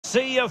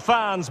sea of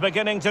fans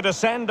beginning to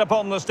descend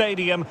upon the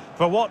stadium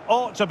for what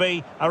ought to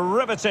be a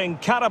riveting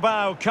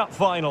Carabao Cup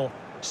final.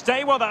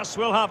 Stay with us,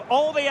 we'll have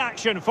all the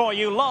action for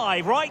you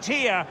live right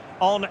here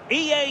on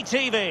EA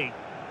TV.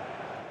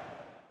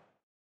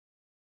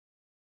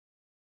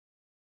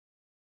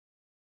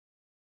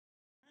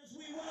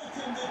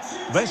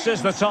 This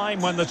is the time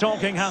when the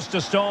talking has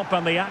to stop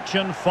and the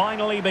action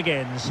finally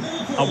begins.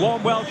 A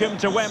warm welcome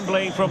to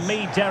Wembley from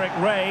me, Derek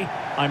Ray.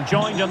 I'm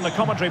joined in the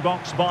commentary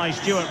box by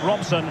Stuart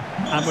Robson,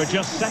 and we're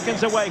just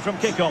seconds away from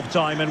kick-off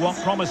time in what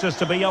promises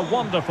to be a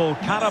wonderful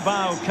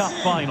Carabao Cup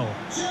final.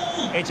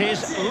 It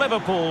is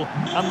Liverpool,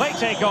 and they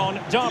take on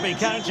Derby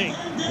County.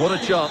 What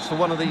a chance for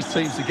one of these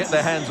teams to get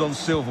their hands on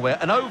silverware,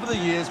 and over the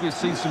years we've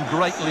seen some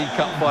great League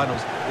Cup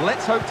finals.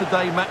 Let's hope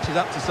today matches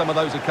up to some of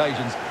those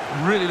occasions.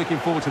 Really looking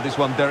forward to this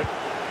one, Derek.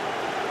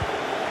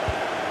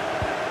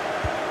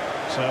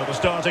 So the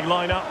starting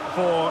lineup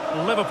for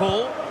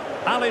Liverpool.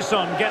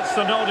 Alisson gets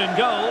the nod in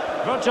goal.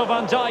 Virgil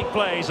van Dijk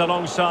plays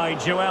alongside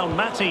Joel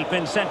Matip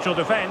in central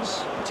defence.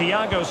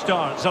 Thiago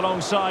starts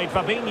alongside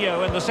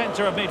Fabinho in the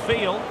centre of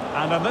midfield.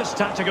 And in this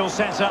tactical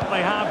setup,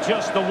 they have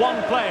just the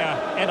one player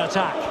in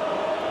attack.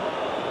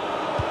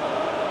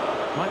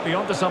 Might be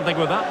onto something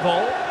with that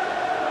ball.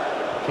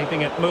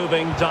 Keeping it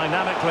moving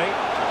dynamically.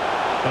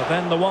 But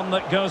then the one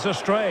that goes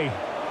astray.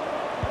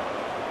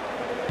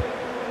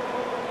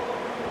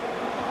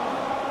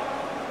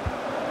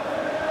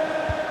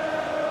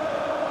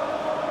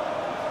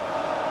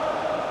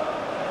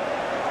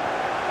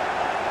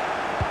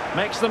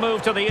 Makes the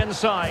move to the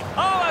inside.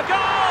 Oh, a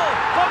goal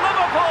for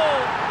Liverpool!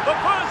 The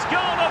first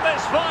goal of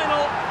this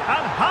final,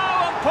 and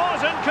how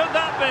important could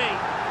that be?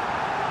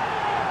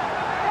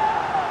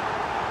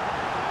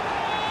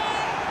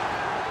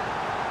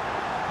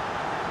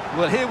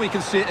 Well, here we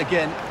can see it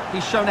again.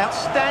 He's shown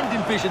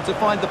outstanding vision to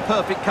find the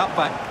perfect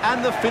cutback,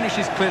 and the finish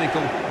is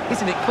clinical.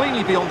 Hitting it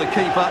cleanly beyond the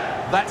keeper,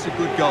 that's a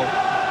good goal.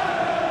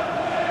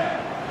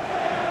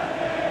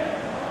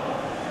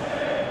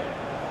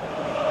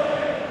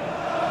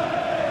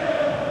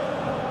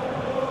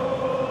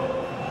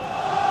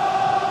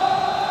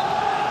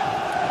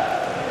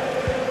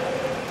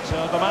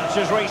 So the match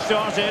has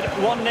restarted,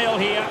 1-0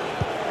 here.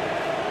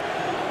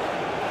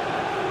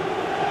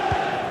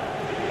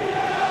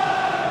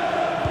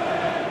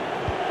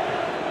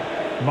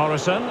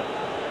 Morrison.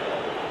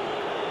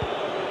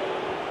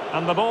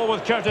 And the ball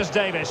with Curtis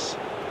Davis.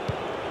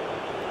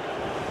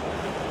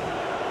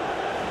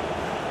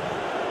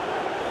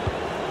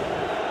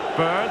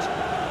 Bird.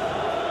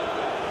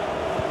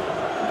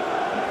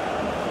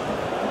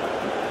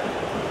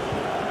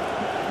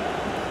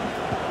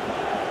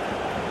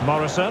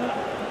 Morrison.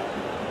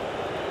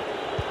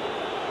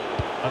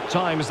 At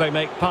times they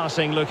make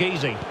passing look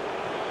easy.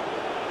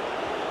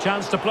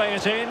 Chance to play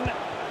it in.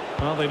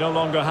 Well, they no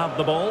longer have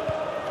the ball.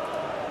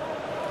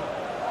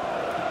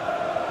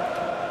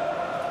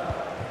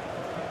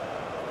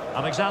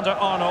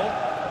 Alexander-Arnold.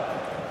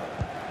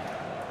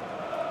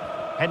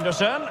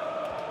 Henderson.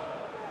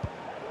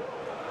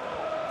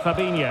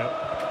 Fabinho.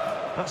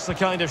 That's the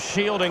kind of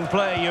shielding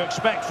play you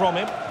expect from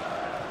him.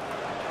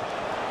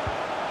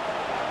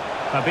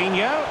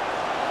 Fabinho.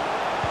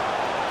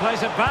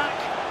 Plays it back.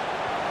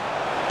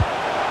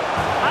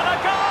 And a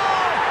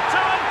goal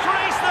to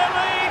increase the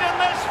lead in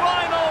this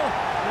final.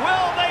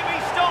 Will they be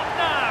stopped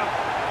now?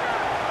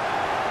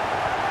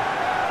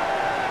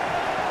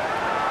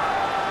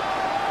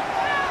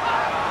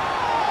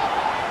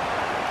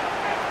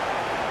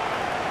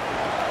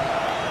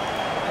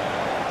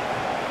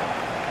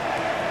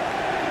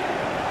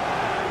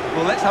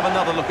 Well, let's have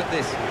another look at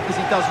this, because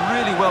he does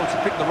really well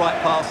to pick the right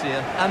pass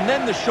here. And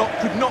then the shot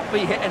could not be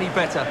hit any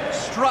better.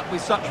 Struck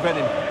with such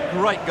venom.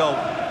 Great goal.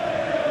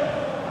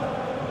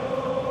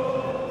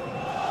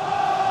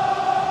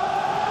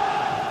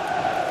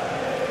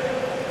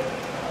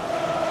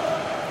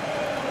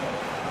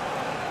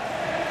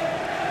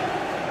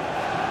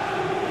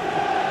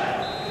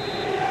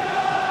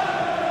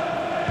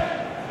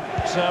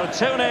 So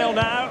 2-0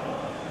 now.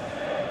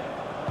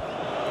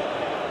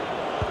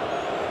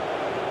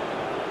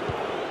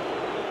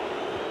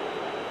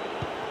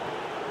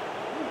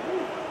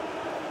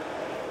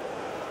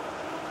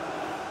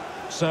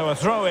 So a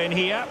throw in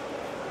here.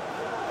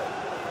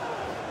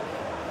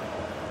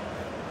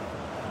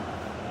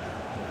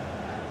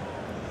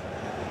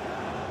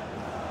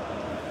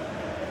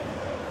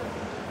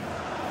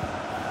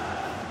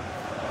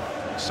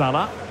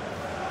 Salah.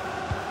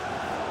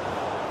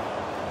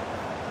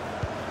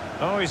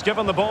 Oh, he's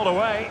given the ball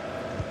away.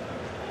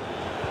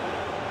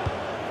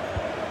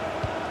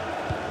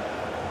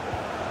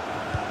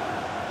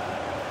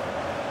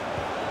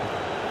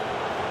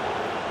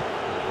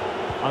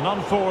 An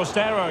unforced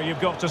error, you've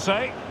got to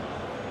say.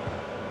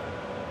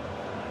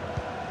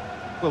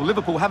 Well,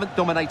 Liverpool haven't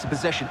dominated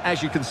possession,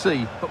 as you can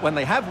see, but when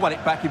they have won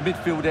it back in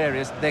midfield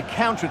areas, their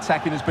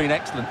counter-attacking has been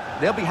excellent.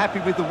 They'll be happy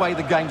with the way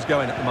the game's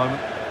going at the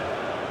moment.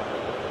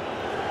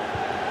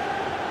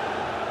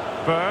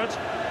 Bird.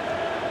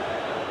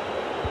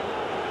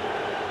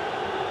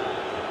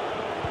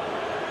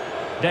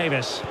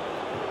 Davis.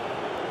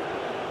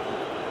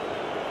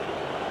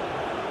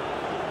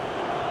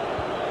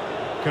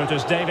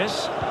 Curtis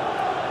Davis.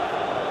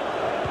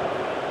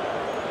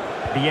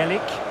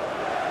 Bielik.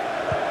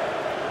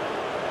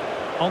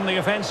 On the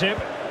offensive.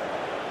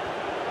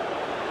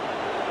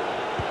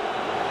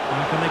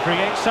 And can they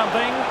create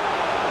something?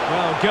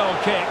 Well, goal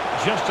kick,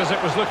 just as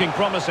it was looking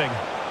promising.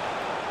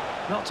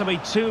 Not to be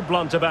too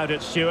blunt about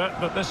it, Stuart,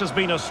 but this has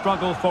been a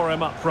struggle for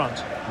him up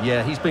front.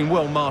 Yeah, he's been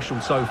well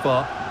marshalled so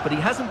far, but he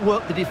hasn't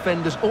worked the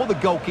defenders or the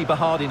goalkeeper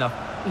hard enough.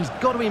 He's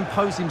got to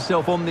impose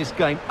himself on this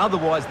game,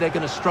 otherwise they're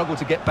going to struggle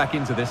to get back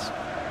into this.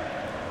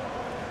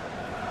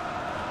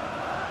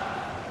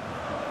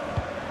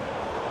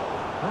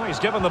 Oh, he's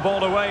given the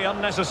ball away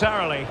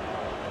unnecessarily.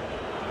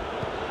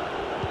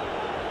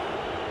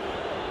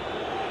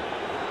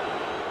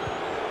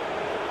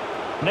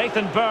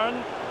 Nathan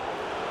Byrne.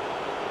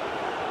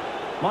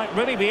 Might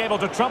really be able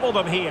to trouble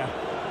them here.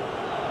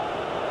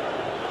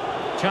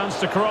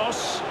 Chance to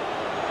cross.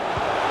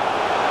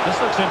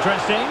 This looks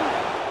interesting.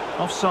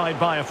 Offside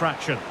by a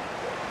fraction.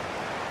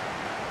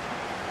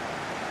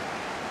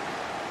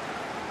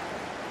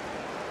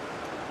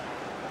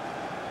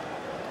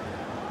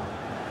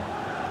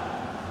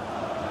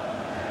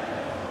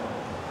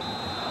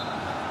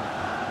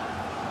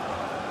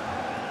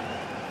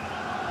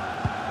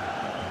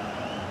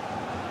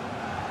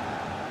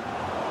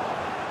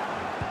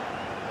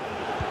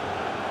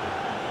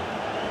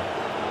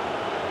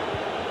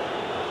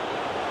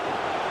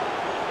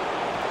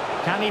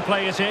 Can he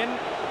play it in?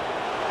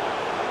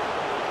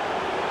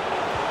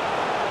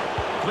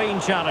 Clean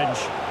challenge.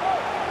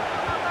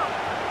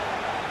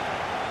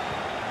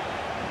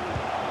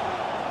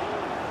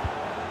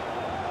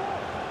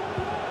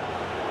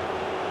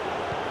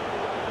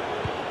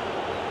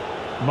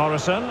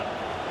 Morrison.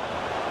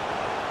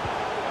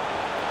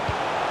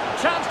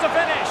 Chance to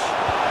finish.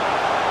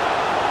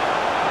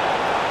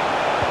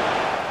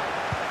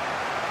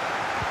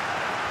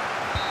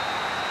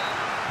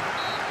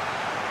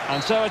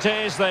 And so it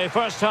is, the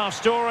first half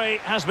story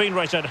has been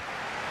written.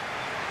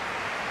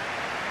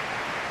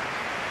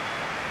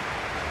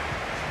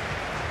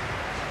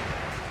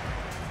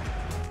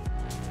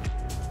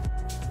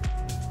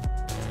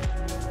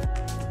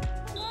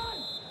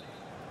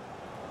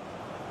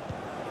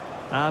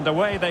 And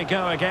away they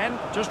go again,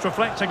 just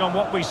reflecting on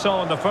what we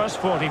saw in the first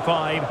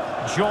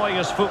 45.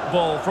 Joyous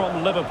football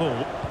from Liverpool.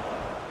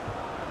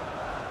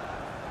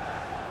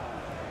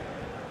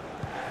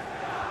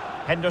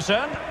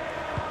 Henderson.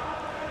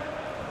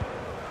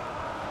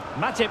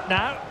 Matip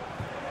now.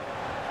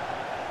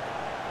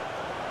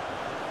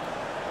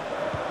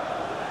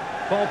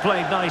 Ball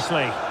played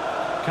nicely.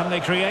 Can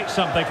they create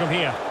something from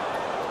here?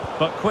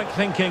 But quick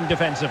thinking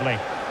defensively.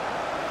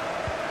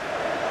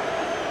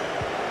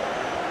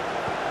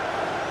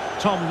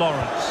 Tom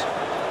Lawrence.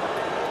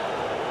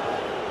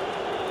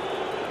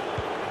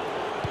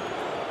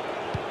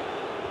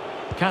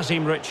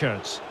 Kazim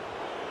Richards.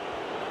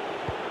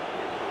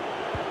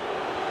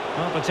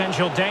 Well,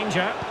 potential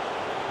danger.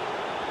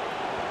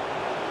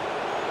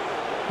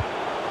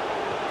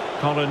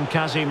 Colin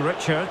Kazim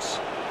Richards.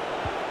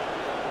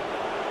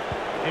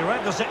 He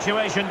read the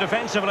situation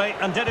defensively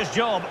and did his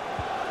job.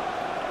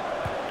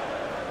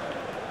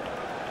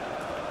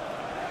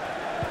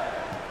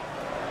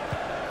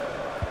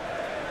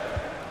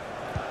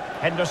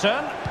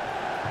 Henderson.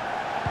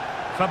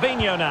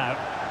 Fabinho now.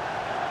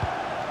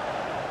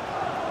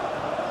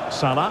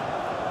 Salah.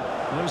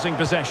 Losing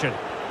possession.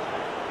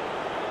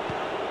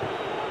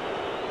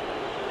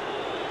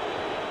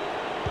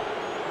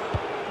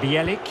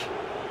 Bielik.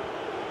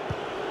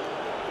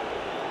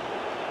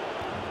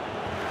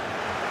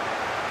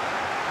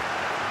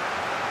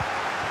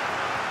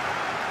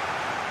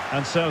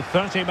 And so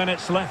 30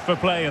 minutes left for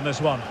play in this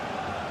one.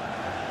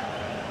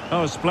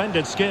 Oh,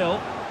 splendid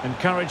skill.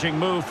 Encouraging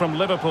move from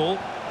Liverpool.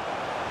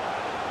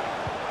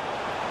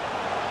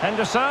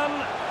 Henderson.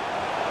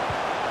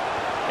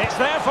 It's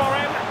there for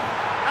him.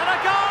 And a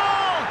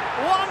goal!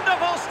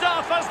 Wonderful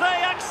stuff as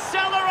they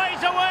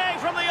accelerate away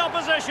from the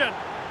opposition.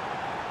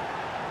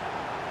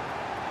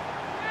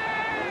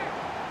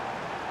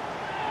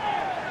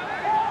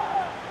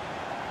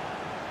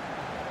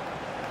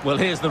 Well,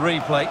 here's the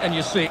replay, and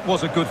you see it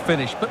was a good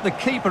finish. But the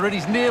keeper at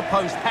his near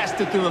post has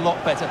to do a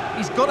lot better.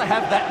 He's got to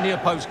have that near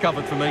post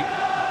covered for me.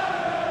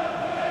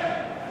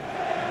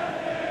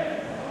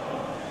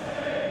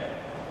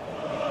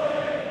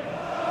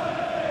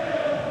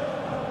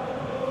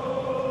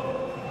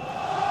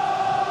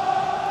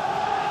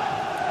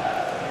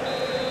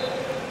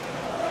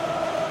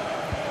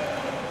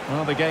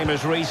 Well, the game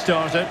has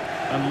restarted,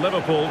 and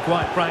Liverpool,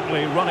 quite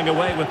frankly, running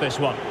away with this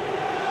one.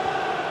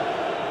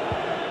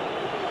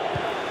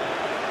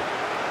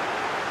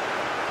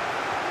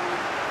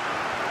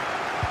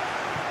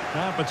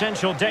 Now,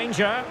 potential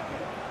danger.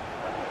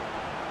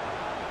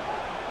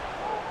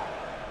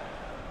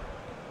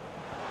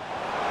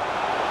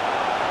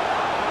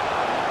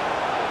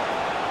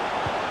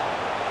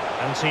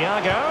 And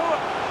Thiago.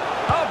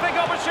 Oh, big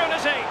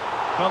opportunity.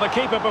 Well, the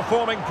keeper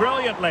performing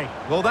brilliantly.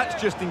 Well, that's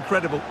just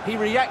incredible. He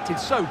reacted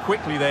so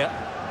quickly there.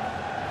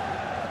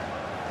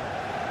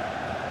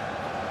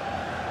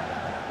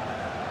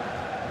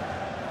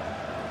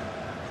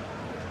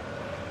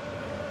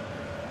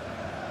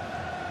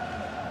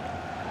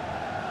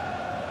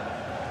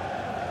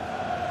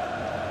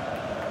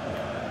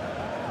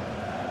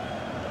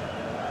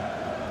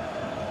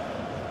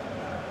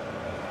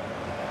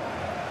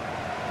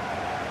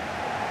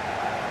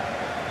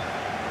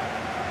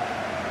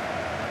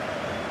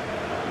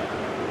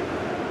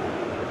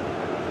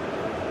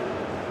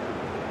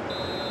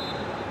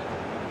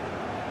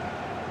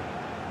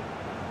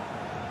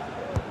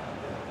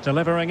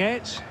 Delivering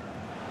it.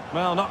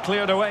 Well, not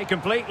cleared away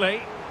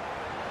completely.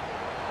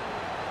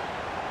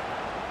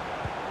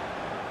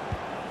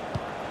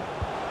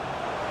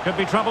 Could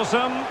be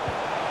troublesome.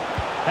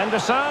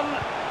 Henderson.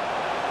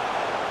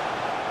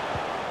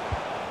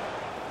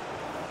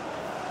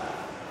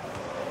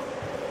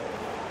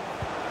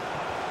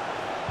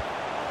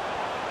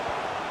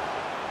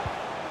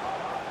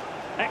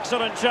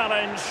 Excellent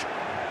challenge.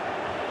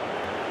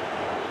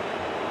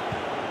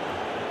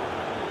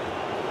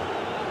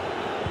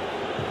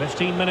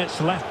 "15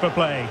 minutes left for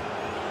play.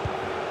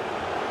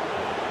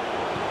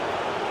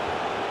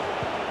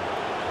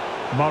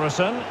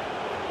 Morrison.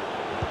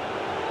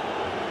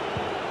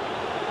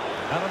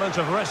 Element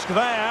of risk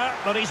there,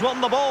 but he's won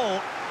the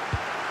ball.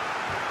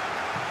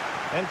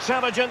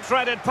 Intelligent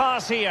threaded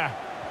pass here.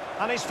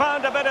 And he's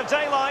found a bit of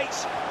daylight.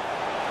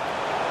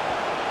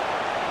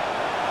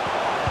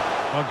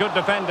 Well, good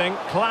defending,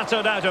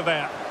 clattered out of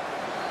there.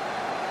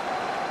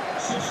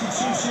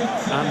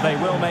 And they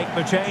will make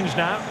the change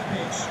now.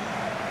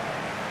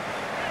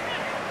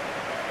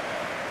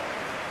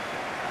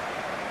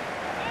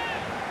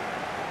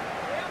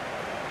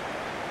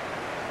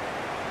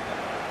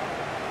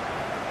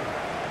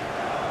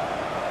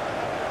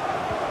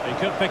 He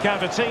could pick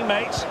out a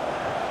teammate.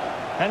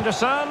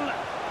 Henderson,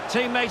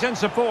 teammate in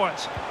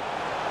support.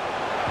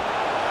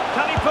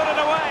 Can he put it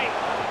away?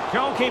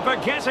 Goalkeeper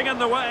getting in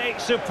the way.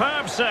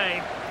 Superb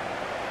save.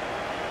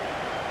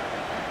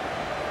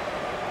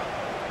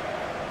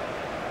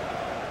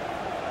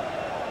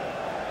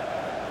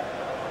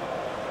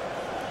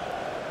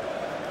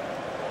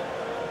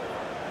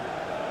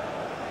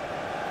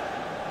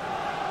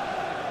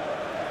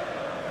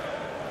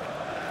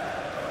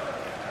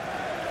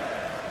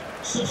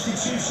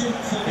 Substitution.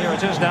 Here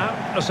it is now,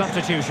 a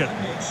substitution.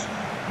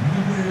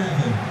 Number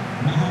 11,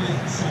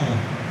 Mohamed Salah.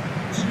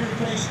 To be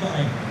replaced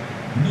by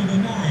number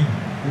 9,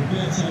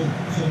 Roberto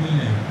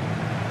Firmino.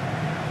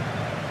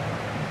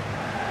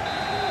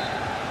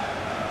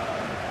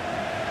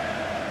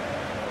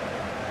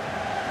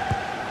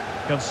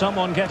 Can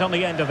someone get on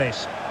the end of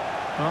this?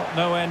 Well,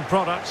 no end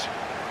product.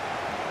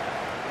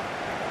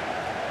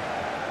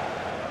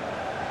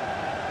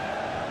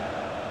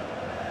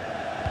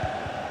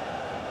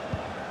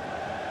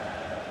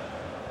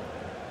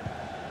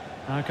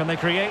 Now can they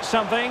create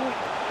something?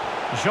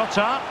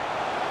 Jota.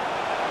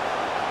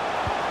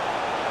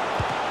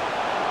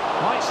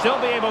 Might still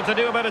be able to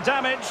do a bit of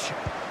damage.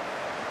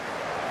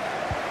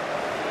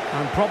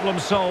 And problem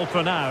solved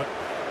for now.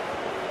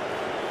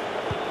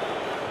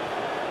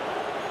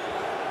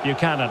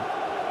 Buchanan.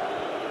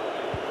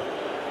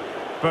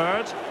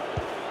 Bird.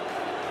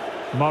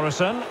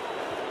 Morrison.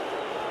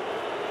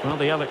 Well,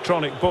 the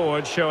electronic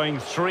board showing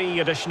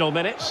 3 additional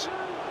minutes.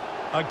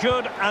 A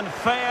good and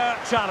fair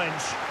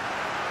challenge.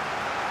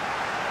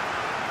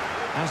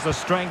 Has the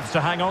strength to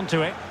hang on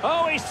to it.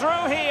 Oh, he's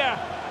through here.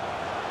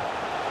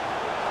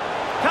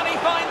 Can he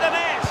find the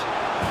net?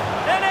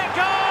 In it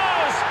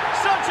goes!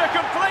 Such a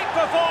complete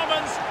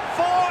performance.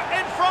 4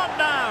 in front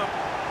now.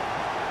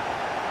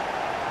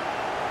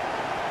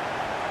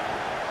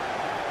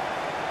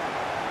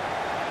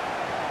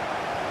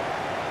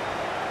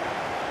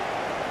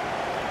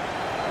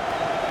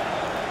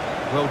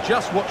 Well,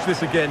 just watch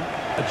this again.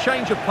 A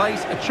change of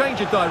pace, a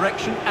change of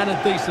direction and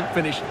a decent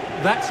finish.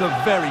 That's a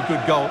very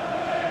good goal.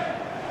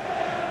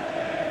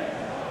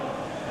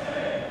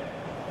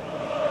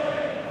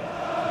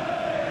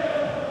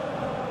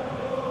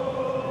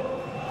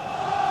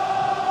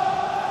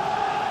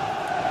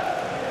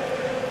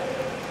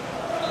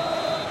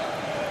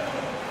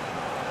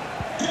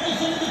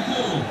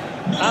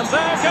 And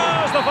there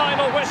goes the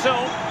final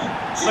whistle.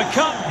 The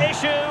cup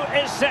issue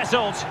is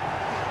settled.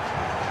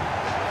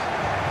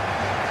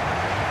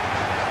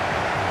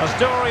 A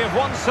story of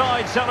one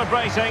side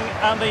celebrating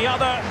and the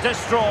other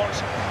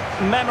distraught.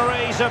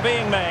 Memories are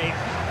being made.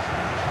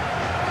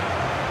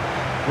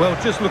 Well,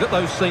 just look at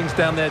those scenes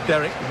down there,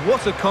 Derek.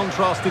 What a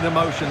contrast in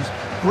emotions.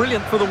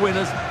 Brilliant for the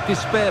winners,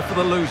 despair for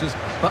the losers.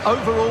 But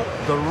overall,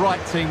 the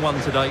right team won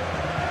today.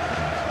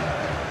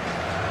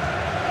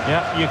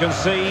 Yeah, you can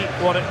see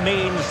what it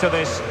means to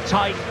this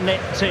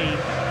tight-knit team.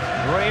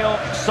 Real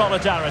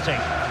solidarity.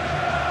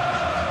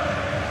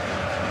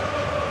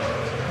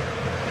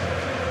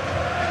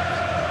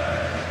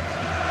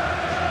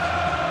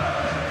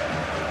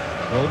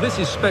 Well, this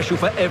is special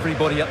for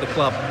everybody at the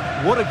club.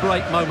 What a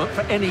great moment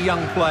for any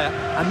young player.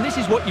 And this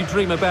is what you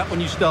dream about when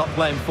you start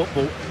playing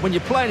football. When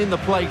you're playing in the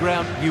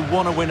playground, you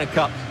want to win a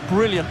cup.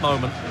 Brilliant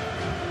moment.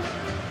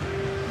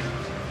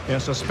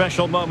 Yes, a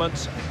special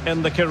moment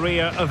in the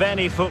career of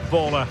any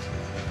footballer.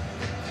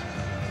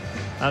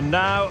 And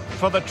now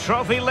for the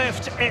trophy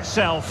lift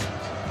itself.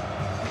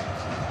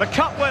 The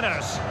cup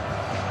winners.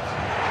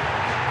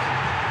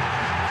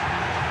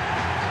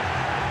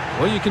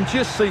 Well, you can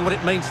just see what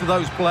it means to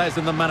those players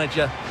and the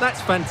manager.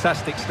 That's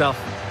fantastic stuff.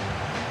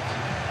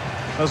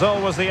 There's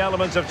always the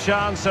element of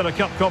chance in a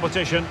cup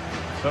competition.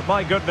 But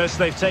my goodness,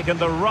 they've taken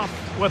the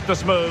rough with the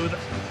smooth.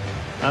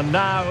 And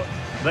now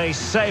they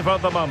savour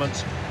the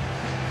moment.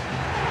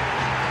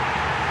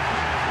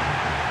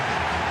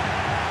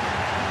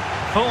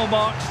 Full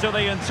marks to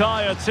the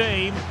entire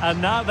team,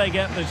 and now they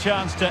get the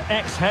chance to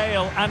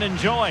exhale and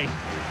enjoy.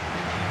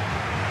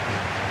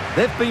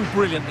 They've been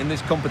brilliant in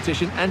this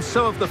competition, and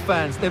so have the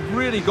fans. They've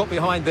really got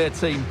behind their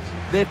team.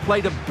 They've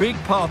played a big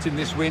part in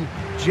this win.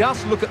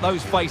 Just look at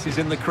those faces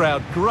in the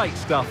crowd. Great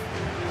stuff.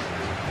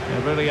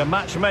 Yeah, really a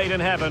match made in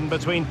heaven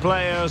between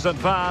players and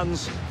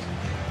fans.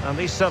 And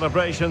these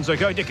celebrations are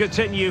going to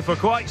continue for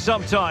quite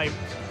some time.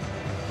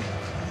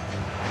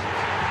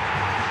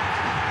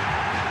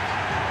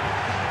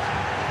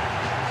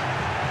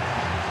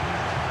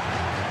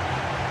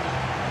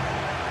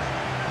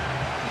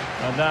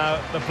 And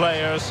now the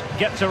players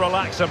get to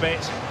relax a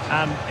bit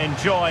and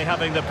enjoy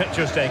having the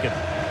pictures taken.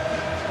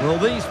 Well,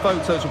 these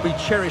photos will be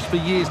cherished for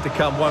years to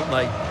come, won't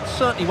they?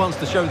 Certainly ones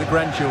to show the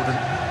grandchildren.